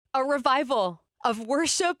A revival of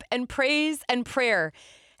worship and praise and prayer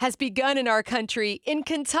has begun in our country in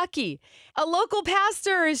Kentucky. A local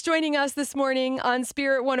pastor is joining us this morning on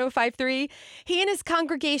Spirit 1053. He and his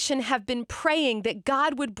congregation have been praying that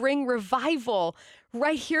God would bring revival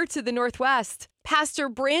right here to the Northwest. Pastor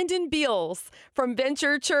Brandon Beals from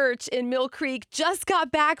Venture Church in Mill Creek just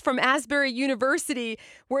got back from Asbury University,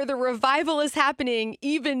 where the revival is happening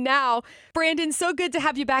even now. Brandon, so good to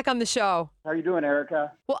have you back on the show. How are you doing,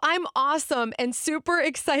 Erica? Well, I'm awesome and super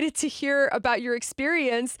excited to hear about your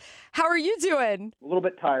experience. How are you doing? A little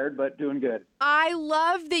bit tired, but doing good. I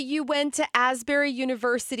love that you went to Asbury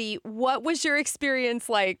University. What was your experience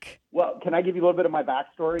like? Well, can I give you a little bit of my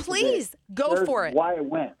backstory? Please, go for it. Why I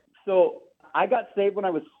went. So I got saved when I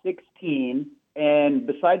was 16, and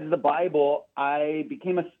besides the Bible, I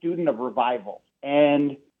became a student of revival.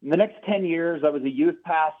 And in the next 10 years, I was a youth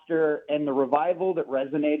pastor, and the revival that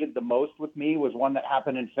resonated the most with me was one that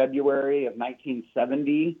happened in February of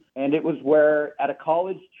 1970. And it was where, at a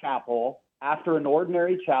college chapel, after an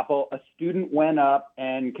ordinary chapel, a student went up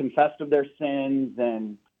and confessed of their sins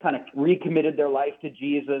and kind of recommitted their life to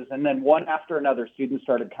Jesus. And then one after another, students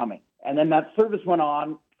started coming. And then that service went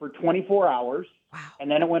on for 24 hours. Wow. And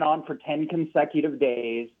then it went on for 10 consecutive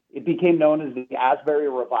days. It became known as the Asbury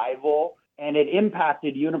Revival. And it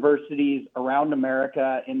impacted universities around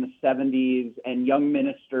America in the 70s and young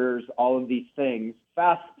ministers, all of these things.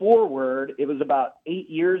 Fast forward, it was about 8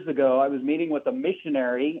 years ago, I was meeting with a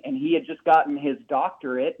missionary, and he had just gotten his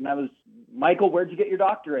doctorate. And I was, Michael, where'd you get your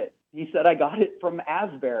doctorate? He said, I got it from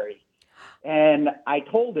Asbury. And I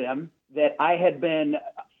told him that I had been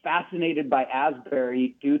fascinated by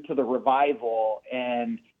Asbury due to the revival.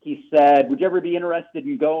 And he said, would you ever be interested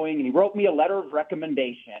in going? And he wrote me a letter of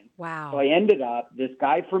recommendation. Wow. So I ended up, this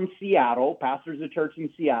guy from Seattle, pastors a church in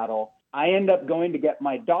Seattle, I ended up going to get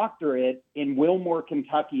my doctorate in Wilmore,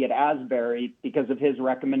 Kentucky at Asbury because of his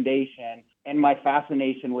recommendation and my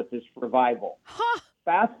fascination with this revival. Huh.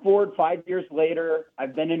 Fast forward 5 years later,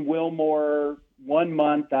 I've been in Wilmore 1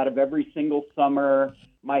 month out of every single summer.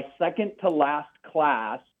 My second to last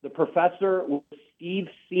class, the professor was Steve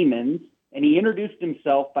Siemens, and he introduced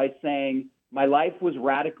himself by saying, my life was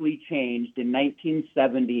radically changed in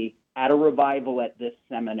 1970 at a revival at this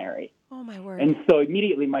seminary. Oh, my word. And so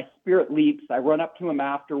immediately my spirit leaps. I run up to him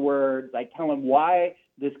afterwards. I tell him why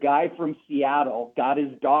this guy from Seattle got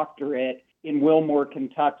his doctorate in Wilmore,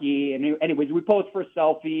 Kentucky. And anyways, we posed for a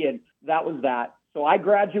selfie, and that was that. So I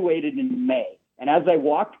graduated in May. And as I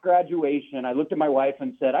walked graduation, I looked at my wife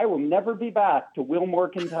and said, I will never be back to Wilmore,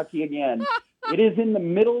 Kentucky again. It is in the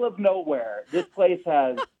middle of nowhere. This place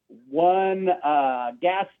has one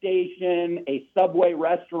gas station, a Subway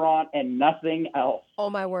restaurant, and nothing else. Oh,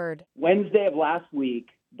 my word. Wednesday of last week,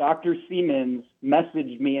 Dr. Siemens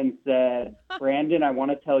messaged me and said, Brandon, I want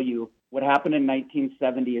to tell you what happened in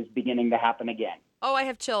 1970 is beginning to happen again. Oh, I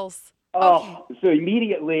have chills. Oh, okay. So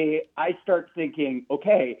immediately I start thinking,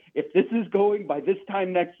 okay, if this is going by this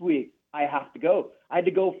time next week, I have to go. I had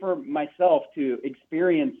to go for myself to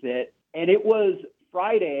experience it. And it was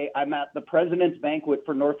Friday. I'm at the president's banquet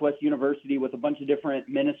for Northwest University with a bunch of different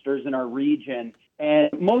ministers in our region. And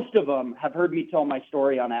most of them have heard me tell my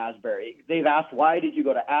story on Asbury. They've asked, why did you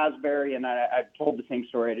go to Asbury? And I've told the same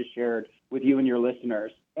story I just shared with you and your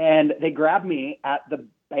listeners. And they grabbed me at the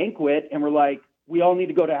banquet and were like, we all need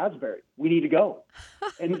to go to Asbury. We need to go.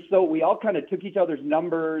 And so we all kind of took each other's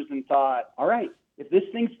numbers and thought, all right, if this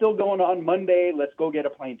thing's still going on Monday, let's go get a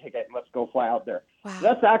plane ticket and let's go fly out there. Wow. So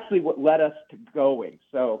that's actually what led us to going.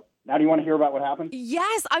 So now do you want to hear about what happened?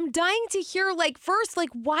 Yes, I'm dying to hear, first,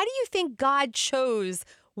 why do you think God chose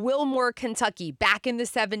Wilmore, Kentucky back in the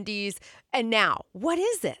 70s and now? What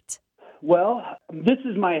is it? Well, this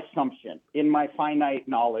is my assumption in my finite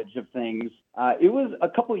knowledge of things. It was a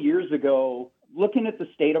couple of years ago, looking at the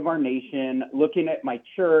state of our nation, looking at my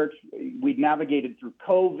church. We'd navigated through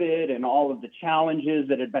COVID and all of the challenges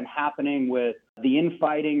that had been happening with the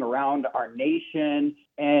infighting around our nation.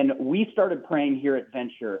 And we started praying here at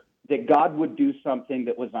Venture that God would do something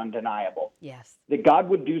that was undeniable. Yes. That God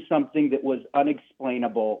would do something that was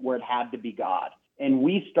unexplainable, where it had to be God. And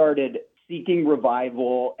we started seeking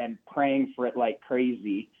revival and praying for it like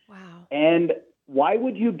crazy. Wow. And why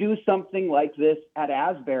would you do something like this at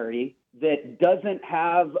Asbury that doesn't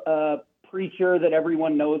have a preacher that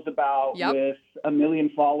everyone knows about with 1 million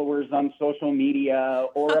followers on social media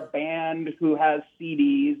or a band who has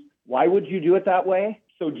CDs? Why would you do it that way?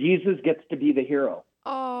 So Jesus gets to be the hero.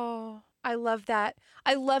 Oh, I love that.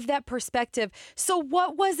 I love that perspective. So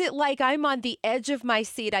what was it like? I'm on the edge of my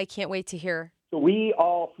seat. I can't wait to hear. So we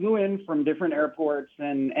all flew in from different airports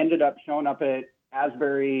and ended up showing up at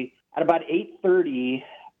Asbury at about 8:30.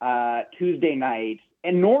 Tuesday night.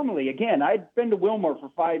 And normally, again, I'd been to Wilmore for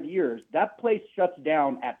 5 years. That place shuts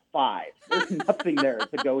down at 5. There's nothing there.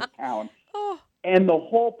 It's a ghost town. Oh, And the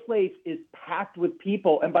whole place is packed with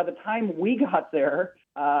people. And by the time we got there,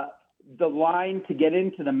 the line to get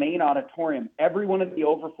into the main auditorium, every one of the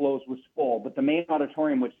overflows was full. But the main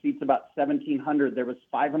auditorium, which seats about 1,700, there was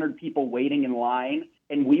 500 people waiting in line,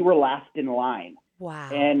 and we were last in line. wow.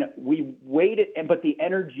 And we waited, but the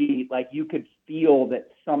energy, like you could feel that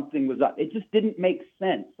something was up. It just didn't make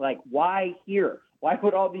sense. Like, why here? Why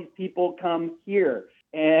would all these people come here?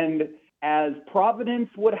 And as Providence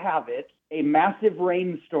would have it, a massive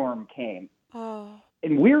rainstorm came. Oh.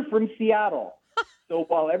 And we're from Seattle. So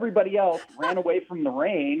while everybody else ran away from the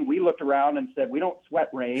rain, we looked around and said, we don't sweat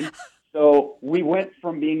rain. So we went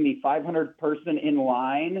from being the 500 person in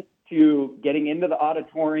line to getting into the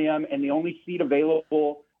auditorium, and the only seat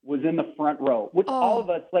available was in the front row, which all of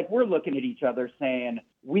us, like, we're looking at each other saying,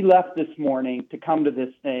 we left this morning to come to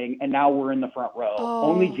this thing, and now we're in the front row.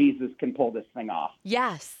 Only Jesus can pull this thing off.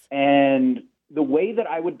 Yes. And the way that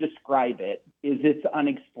I would describe it is it's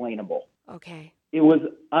unexplainable. Okay. It was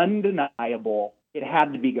undeniable. It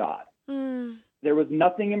had to be God. There was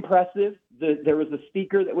nothing impressive. There was a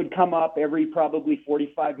speaker that would come up every probably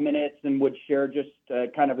 45 minutes and would share just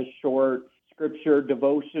kind of a short scripture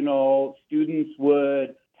devotional. Students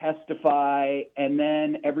would testify, and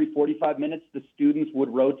then every 45 minutes, the students would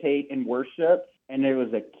rotate in worship. And there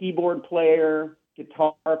was a keyboard player,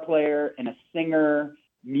 guitar player, and a singer.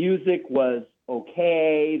 Music was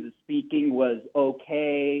okay. The speaking was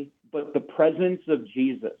okay. But the presence of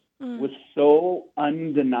Jesus was so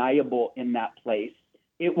undeniable in that place.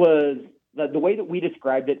 It was, the way that we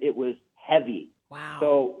described it, it was heavy. Wow.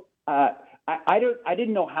 So I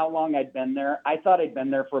didn't know how long I'd been there. I thought I'd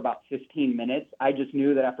been there for about 15 minutes. I just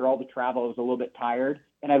knew that after all the travel, I was a little bit tired.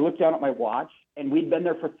 And I looked down at my watch, and we'd been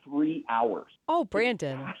there for 3 hours. Oh,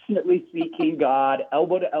 Brandon. Passionately seeking God,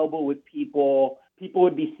 elbow to elbow with people. People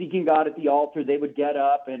would be seeking God at the altar. They would get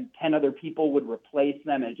up, and 10 other people would replace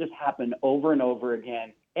them. And it just happened over and over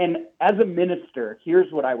again. And as a minister, here's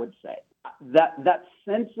what I would say. That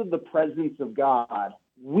sense of the presence of God,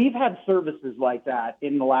 we've had services like that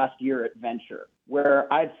in the last year at Venture, where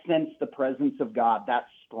I've sensed the presence of God that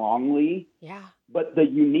strongly. Yeah. But the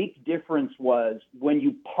unique difference was when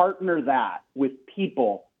you partner that with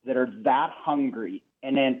people that are that hungry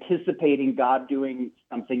and anticipating God doing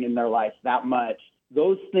something in their life that much,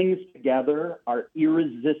 those things together are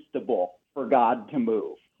irresistible for God to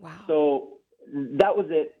move. Wow. So that was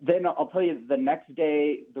it. Then I'll tell you, the next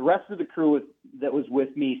day, the rest of the crew that was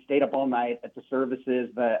with me stayed up all night at the services,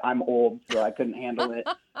 but I'm old, so I couldn't handle it.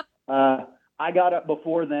 I got up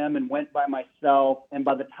before them and went by myself. And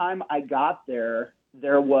by the time I got there,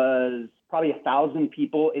 there was probably 1,000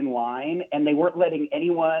 people in line, and they weren't letting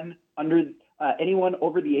anyone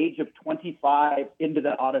over the age of 25 into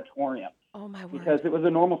the auditorium. Oh, my word. Because it was a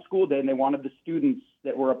normal school day, and they wanted the students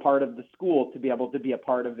that were a part of the school to be able to be a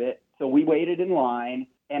part of it. So we waited in line,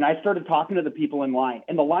 and I started talking to the people in line.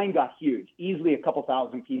 And the line got huge, easily a couple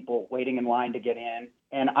thousand people waiting in line to get in.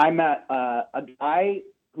 And I met a guy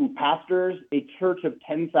who pastors a church of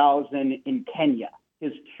 10,000 in Kenya.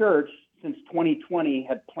 His church, since 2020,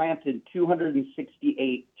 had planted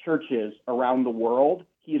 268 churches around the world.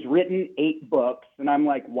 He's written 8 books, and I'm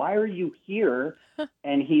like, why are you here?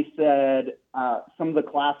 And he said, some of the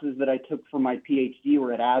classes that I took for my PhD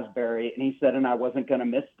were at Asbury, and he said, and I wasn't going to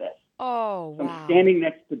miss this. Oh, So wow. I'm standing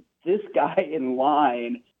next to this guy in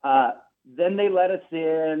line. Then they let us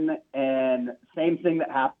in, and same thing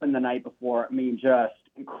that happened the night before. I mean, just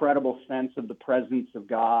incredible sense of the presence of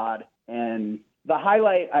God. And the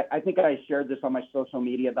highlight, I think I shared this on my social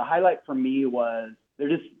media. The highlight for me was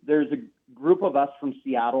there's a group of us from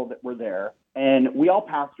Seattle that were there, and we all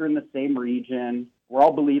pastor in the same region. We're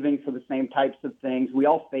all believing for the same types of things. We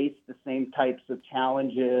all face the same types of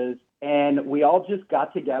challenges, and we all just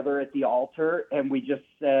got together at the altar, and we just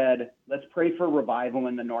said, let's pray for revival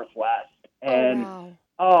in the Northwest. And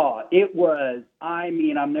it was,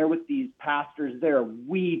 I'm there with these pastors. They're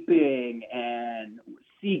weeping and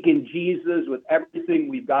seeking Jesus with everything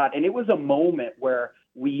we've got. And it was a moment where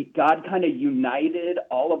God kind of united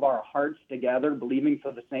all of our hearts together, believing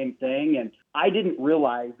for the same thing. And I didn't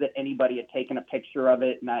realize that anybody had taken a picture of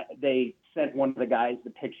it. And they sent one of the guys the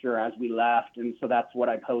picture as we left. And so that's what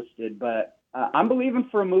I posted. But I'm believing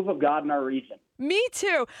for a move of God in our region. Me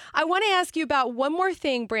too. I want to ask you about one more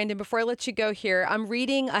thing, Brandon, before I let you go here. I'm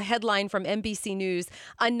reading a headline from NBC News.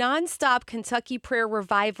 A nonstop Kentucky prayer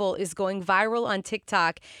revival is going viral on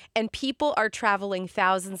TikTok, and people are traveling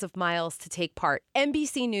thousands of miles to take part.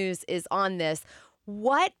 NBC News is on this.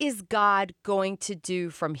 What is God going to do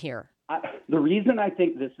from here? The reason I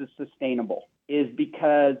think this is sustainable is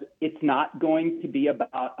because it's not going to be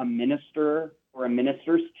about a minister or a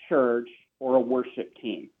minister's church or a worship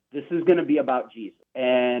team. This is going to be about Jesus.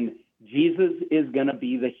 And Jesus is going to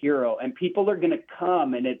be the hero. And people are going to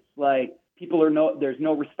come, and it's like there's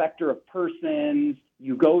no respecter of persons.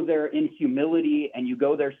 You go there in humility, and you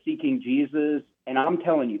go there seeking Jesus. And I'm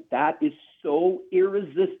telling you, that is so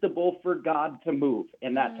irresistible for God to move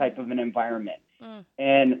in that type of an environment.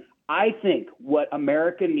 And I think what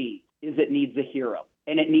America needs is it needs a hero.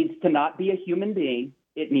 And it needs to not be a human being.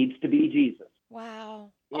 It needs to be Jesus. Wow.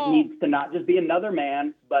 It needs to not just be another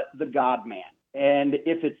man, but the God man. And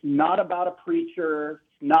if it's not about a preacher,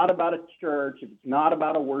 it's not about a church, if it's not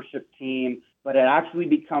about a worship team, but it actually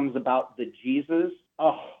becomes about the Jesus,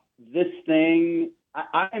 this thing,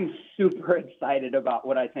 I'm super excited about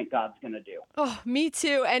what I think God's going to do. Oh, me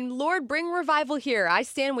too. And Lord, bring revival here. I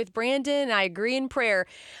stand with Brandon and I agree in prayer.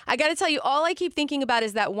 I got to tell you, all I keep thinking about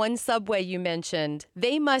is that one Subway you mentioned.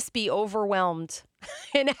 They must be overwhelmed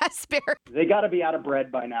in Asbury. They got to be out of bread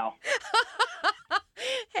by now.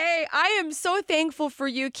 Hey, I am so thankful for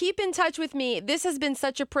you. Keep in touch with me. This has been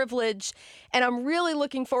such a privilege, and I'm really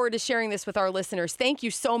looking forward to sharing this with our listeners. Thank you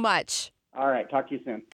so much. All right. Talk to you soon.